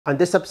On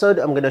this episode,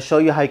 I'm going to show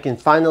you how you can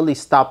finally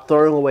stop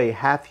throwing away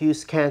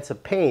half-used cans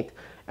of paint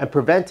and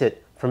prevent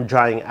it from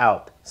drying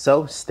out.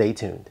 So stay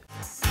tuned.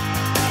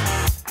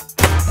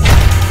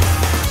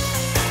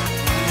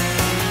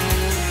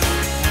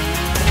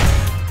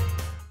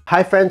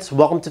 Hi friends,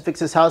 welcome to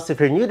Fix This House. If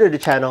you're new to the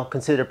channel,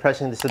 consider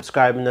pressing the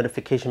subscribe and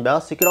notification bell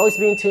so you can always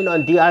be in tune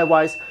on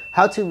DIYs,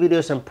 how-to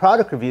videos, and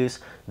product reviews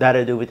that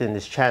I do within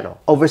this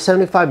channel. Over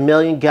 75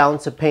 million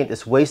gallons of paint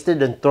is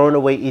wasted and thrown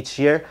away each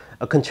year.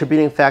 A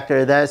contributing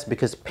factor to that is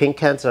because paint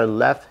cans are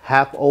left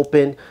half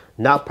open,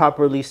 not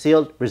properly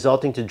sealed,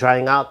 resulting to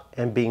drying out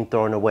and being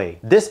thrown away.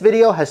 This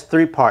video has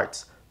 3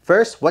 parts.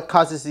 First, what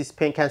causes these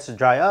paint cans to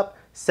dry up?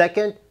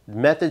 Second,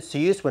 methods to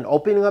use when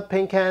opening up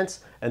paint cans.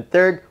 And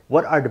third,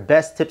 what are the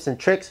best tips and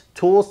tricks,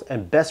 tools,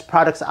 and best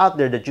products out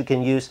there that you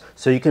can use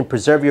so you can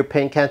preserve your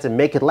paint cans and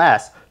make it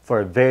last for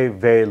a very,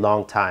 very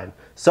long time.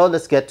 So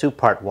let's get to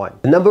part 1.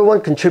 The number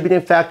 1 contributing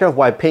factor of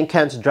why paint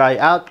cans dry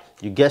out,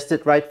 you guessed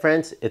it right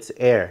friends, it's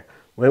air.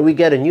 When we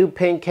get a new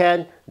paint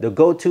can, the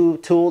go-to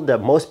tool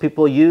that most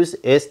people use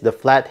is the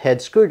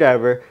flathead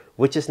screwdriver,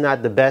 which is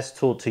not the best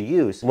tool to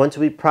use. Once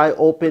we pry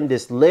open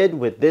this lid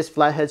with this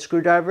flathead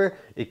screwdriver,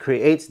 it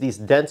creates these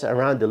dents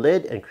around the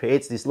lid and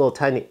creates these little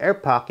tiny air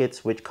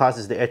pockets, which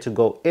causes the air to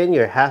go in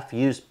your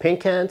half-used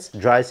paint cans,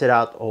 dries it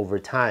out over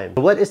time.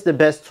 What is the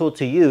best tool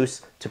to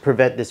use to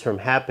prevent this from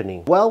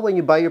happening? Well, when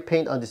you buy your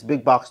paint on these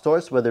big box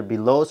stores, whether it be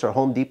Lowe's or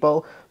Home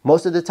Depot,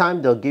 most of the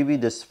time they'll give you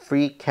this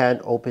free can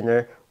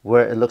opener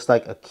where it looks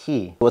like a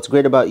key. What's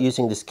great about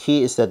using this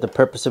key is that the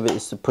purpose of it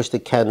is to push the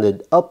can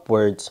lid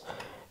upwards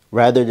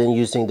rather than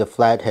using the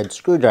flathead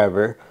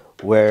screwdriver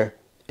where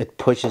it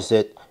pushes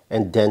it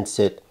and dents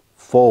it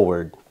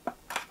forward.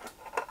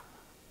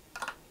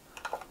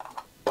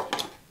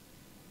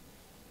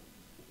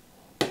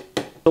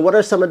 So what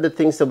are some of the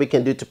things that we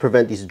can do to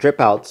prevent these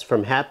drip outs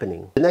from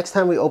happening? The next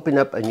time we open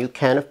up a new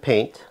can of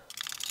paint,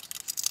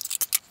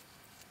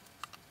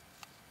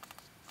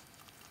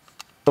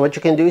 so what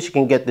you can do is you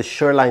can get the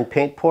Shoreline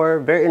paint pourer,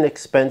 very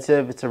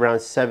inexpensive, it's around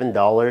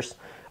 $7.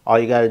 All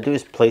you gotta do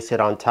is place it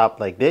on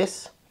top like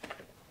this,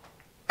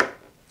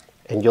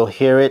 and you'll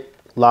hear it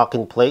lock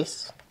in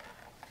place.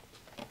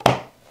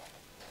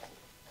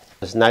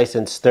 It's nice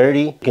and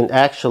sturdy. You can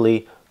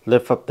actually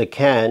lift up the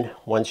can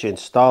once you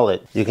install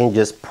it. You can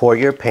just pour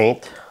your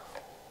paint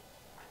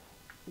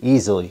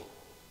easily,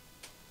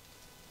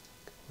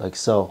 like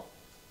so.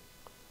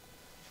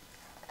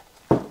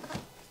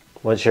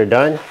 Once you're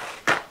done,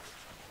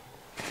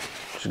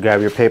 just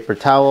grab your paper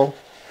towel,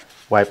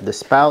 wipe the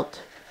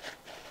spout,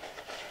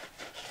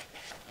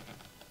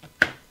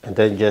 and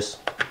then just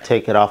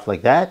take it off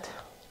like that.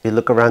 You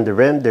look around the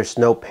rim, there's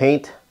no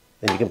paint,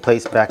 and you can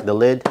place back the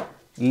lid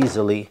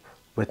easily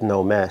with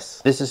no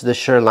mess. This is the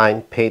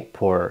Shoreline paint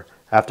pourer.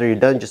 After you're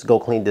done, just go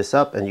clean this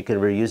up and you can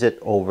reuse it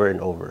over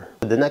and over.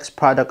 The next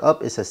product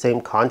up is the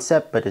same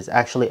concept, but it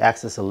actually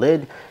acts as a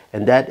lid,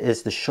 and that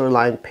is the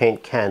Shoreline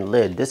paint can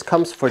lid. This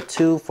comes for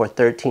 2 for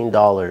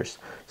 $13.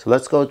 So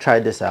let's go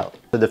try this out.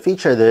 So the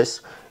feature of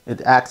this,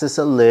 it acts as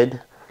a lid.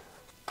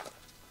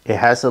 It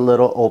has a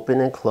little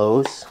open and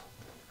close,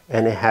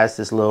 and it has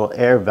this little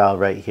air valve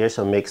right here,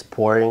 so it makes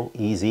pouring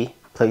easy.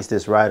 Place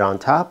this right on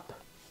top.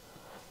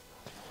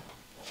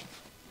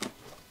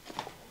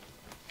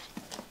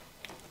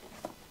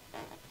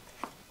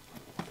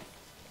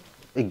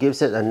 It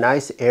gives it a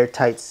nice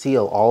airtight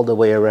seal all the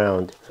way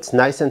around. It's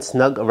nice and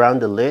snug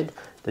around the lid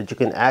that you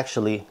can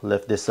actually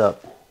lift this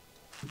up.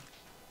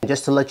 And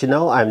just to let you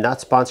know, I'm not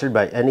sponsored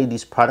by any of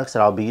these products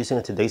that I'll be using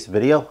in today's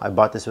video. I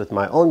bought this with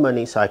my own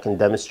money so I can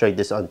demonstrate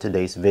this on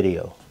today's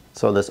video.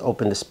 So let's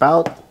open the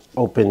spout,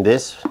 open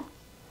this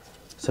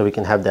so we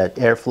can have that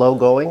airflow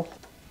going.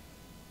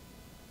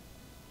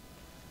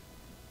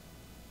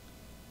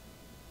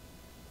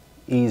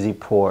 Easy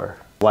pour.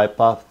 Wipe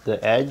off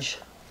the edge.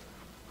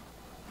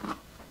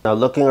 Now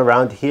looking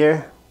around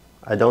here,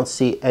 I don't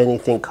see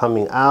anything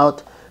coming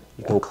out.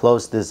 You can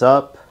close this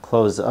up,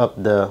 close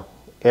up the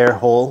air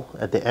hole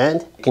at the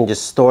end. You can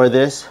just store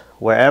this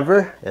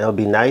wherever and it'll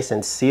be nice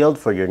and sealed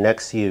for your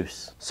next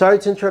use. Sorry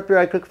to interrupt you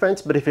right quick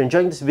friends, but if you're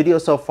enjoying this video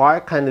so far,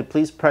 kindly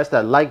please press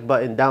that like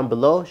button down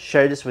below,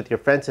 share this with your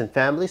friends and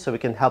family so we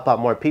can help out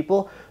more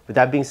people. With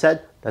that being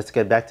said, let's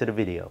get back to the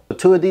video. So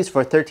 2 of these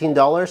for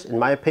 $13, in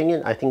my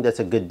opinion, I think that's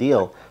a good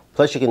deal.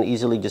 Plus you can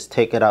easily just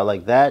take it out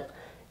like that,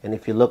 and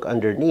if you look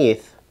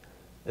underneath,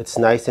 it's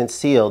nice and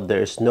sealed.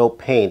 There's no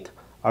paint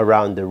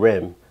around the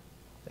rim,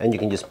 and you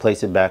can just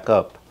place it back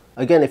up.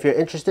 Again, if you're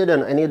interested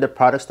in any of the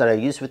products that I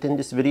use within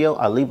this video,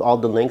 I'll leave all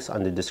the links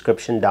on the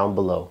description down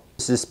below.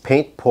 This is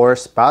paint pour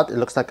spout. It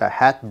looks like a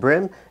hat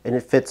brim and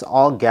it fits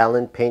all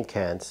gallon paint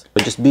cans.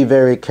 But just be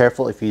very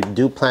careful if you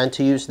do plan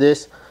to use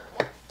this.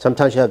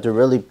 Sometimes you have to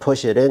really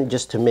push it in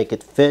just to make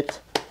it fit,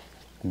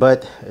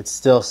 but it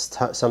still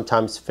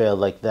sometimes fail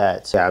like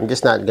that. So yeah, I'm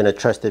just not gonna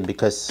trust it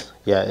because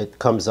yeah, it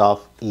comes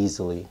off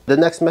easily. The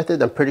next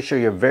method, I'm pretty sure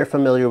you're very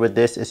familiar with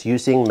this, is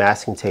using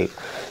masking tape.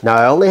 Now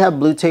I only have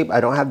blue tape, I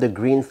don't have the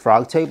green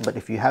frog tape, but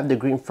if you have the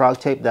green frog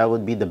tape, that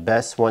would be the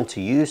best one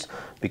to use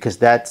because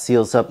that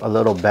seals up a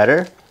little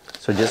better.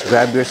 So just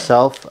grab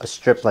yourself a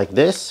strip like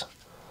this.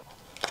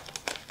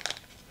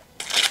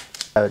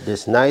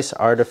 This nice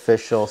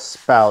artificial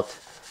spout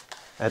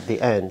at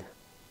the end.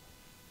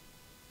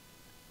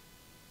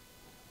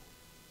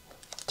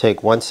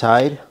 Take one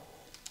side.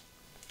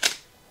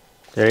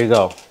 There you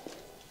go.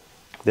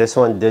 This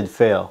one did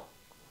fail.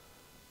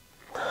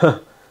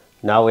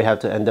 Now we have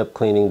to end up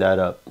cleaning that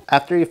up.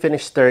 After you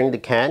finish stirring the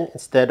can,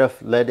 instead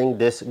of letting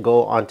this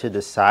go onto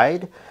the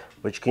side,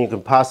 which you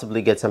can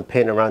possibly get some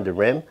paint around the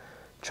rim,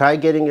 try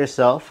getting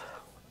yourself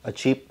a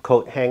cheap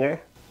coat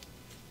hanger.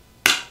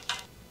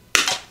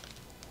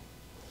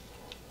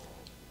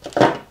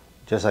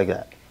 Just like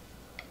that.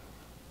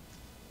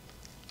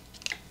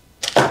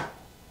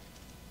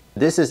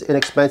 This is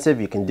inexpensive.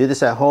 You can do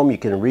this at home. You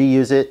can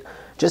reuse it.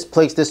 Just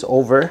place this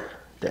over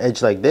the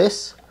edge like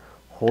this.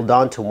 Hold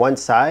on to one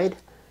side.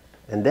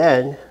 And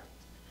then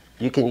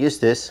you can use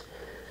this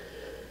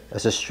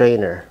as a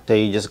strainer.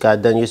 Say you just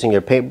got done using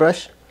your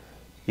paintbrush.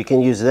 You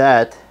can use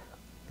that,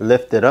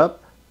 lift it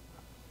up,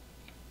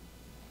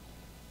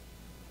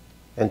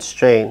 and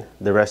strain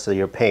the rest of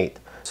your paint.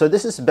 So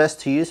this is best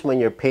to use when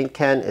your paint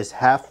can is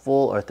half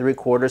full or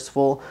 3/4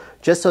 full,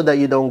 just so that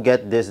you don't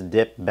get this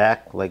dip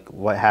back, like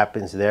what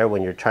happens there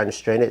when you're trying to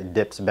strain it, it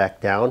dips back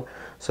down,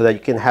 so that you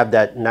can have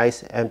that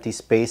nice empty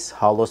space,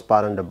 hollow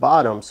spot on the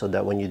bottom, so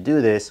that when you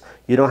do this,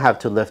 you don't have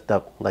to lift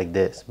up like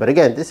this. But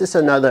again, this is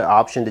another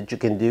option that you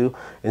can do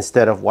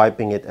instead of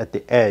wiping it at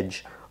the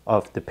edge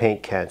of the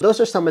paint can.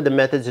 Those are some of the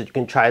methods that you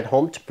can try at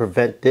home to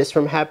prevent this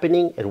from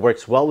happening. It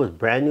works well with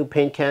brand new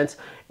paint cans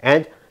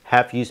and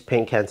half-used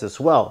paint cans as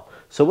well.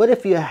 So what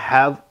if you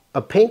have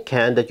a paint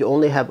can that you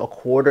only have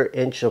 1/4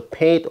 inch of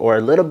paint or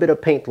a little bit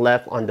of paint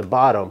left on the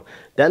bottom?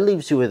 That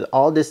leaves you with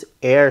all this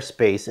air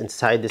space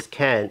inside this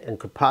can and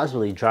could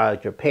possibly dry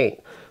out your paint.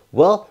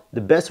 Well,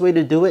 the best way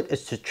to do it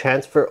is to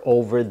transfer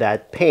over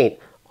that paint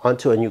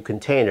onto a new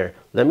container.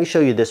 Let me show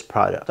you this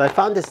product. So I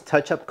found this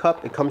touch-up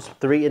cup. It comes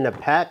 3 in a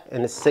pack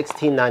and it's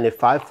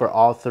 $16.95 for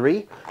all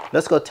 3.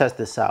 Let's go test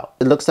this out.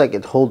 It looks like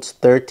it holds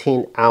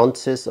 13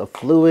 ounces of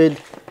fluid.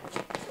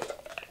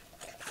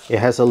 It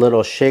has a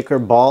little shaker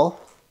ball.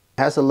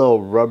 It has a little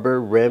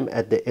rubber rim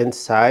at the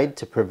inside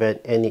to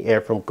prevent any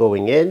air from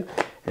going in.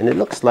 And it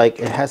looks like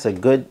it has a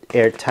good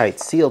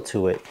airtight seal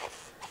to it,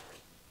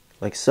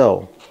 like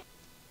so.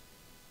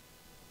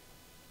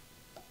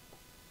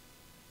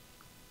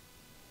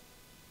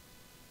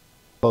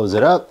 Close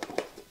it up.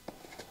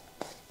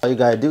 All you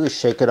gotta do is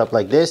shake it up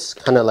like this,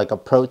 kind of like a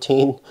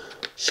protein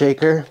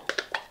shaker,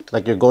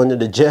 like you're going to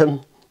the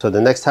gym. So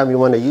the next time you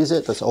want to use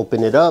it, let's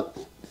open it up.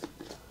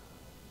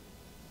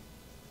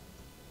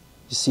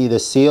 You see the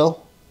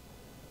seal?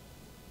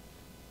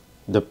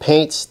 The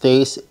paint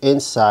stays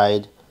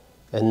inside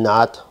and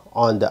not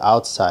on the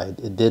outside.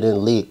 It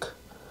didn't leak.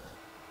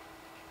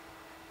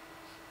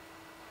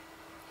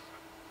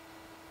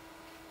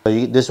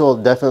 This will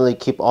definitely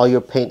keep all your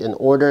paint in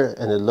order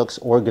and it looks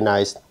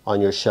organized on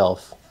your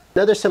shelf.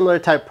 Another similar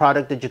type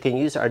product that you can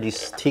use are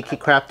these tiki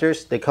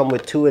crafters. They come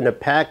with 2 in a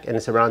pack and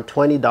it's around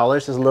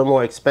 $20. It's a little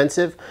more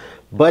expensive,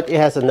 but it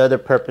has another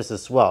purpose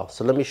as well.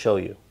 So let me show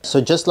you.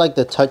 So just like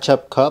the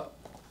touch-up cup,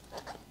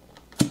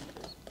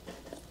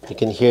 you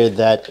can hear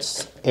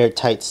that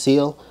airtight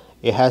seal.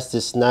 It has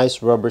this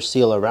nice rubber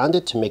seal around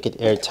it to make it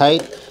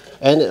airtight,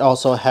 and it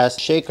also has a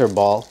shaker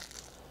ball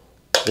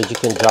that you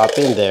can drop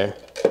in there.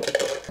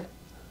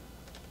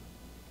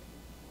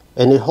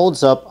 And it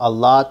holds up a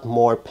lot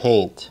more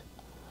paint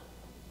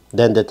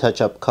than the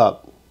touch-up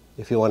cup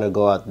if you want to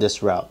go out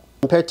this route.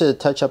 Compared to the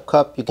touch-up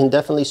cup, you can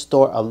definitely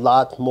store a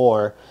lot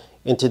more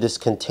into this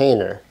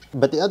container.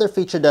 But the other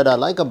feature that I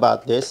like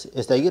about this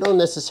is that you don't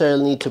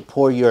necessarily need to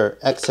pour your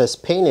excess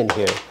paint in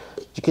here.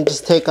 You can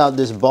just take out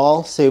this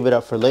ball, save it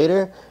up for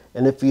later,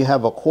 and if you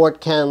have a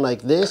quart can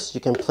like this, you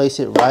can place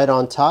it right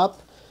on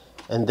top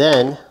and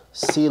then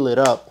seal it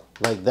up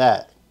like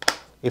that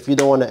if you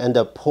don't want to end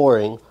up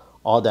pouring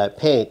all that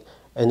paint.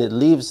 And it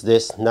leaves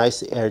this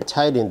nice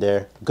airtight in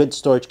there. Good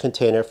storage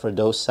container for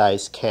those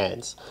size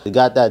cans. You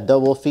got that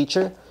double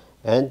feature.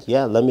 And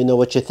yeah, let me know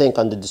what you think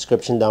on the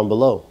description down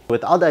below.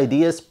 With all the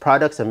ideas,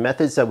 products, and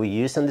methods that we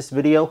used in this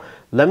video,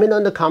 let me know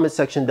in the comment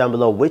section down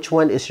below which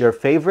one is your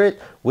favorite,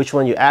 which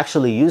one you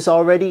actually use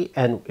already,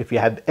 and if you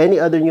have any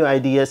other new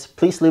ideas,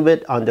 please leave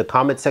it on the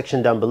comment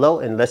section down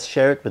below and let's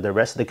share it with the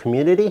rest of the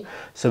community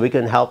so we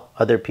can help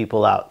other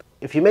people out.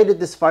 If you made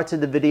it this far to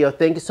the video,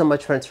 thank you so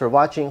much friends for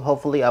watching.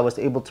 Hopefully I was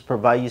able to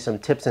provide you some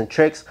tips and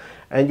tricks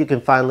and you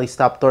can finally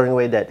stop throwing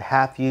away that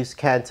half-used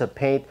cans of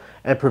paint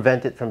and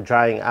prevent it from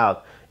drying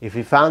out. If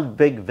you found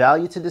big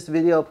value to this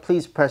video,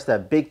 please press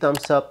that big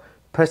thumbs up,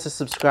 press the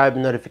subscribe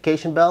and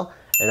notification bell,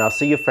 and I'll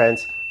see you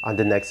friends on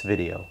the next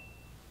video.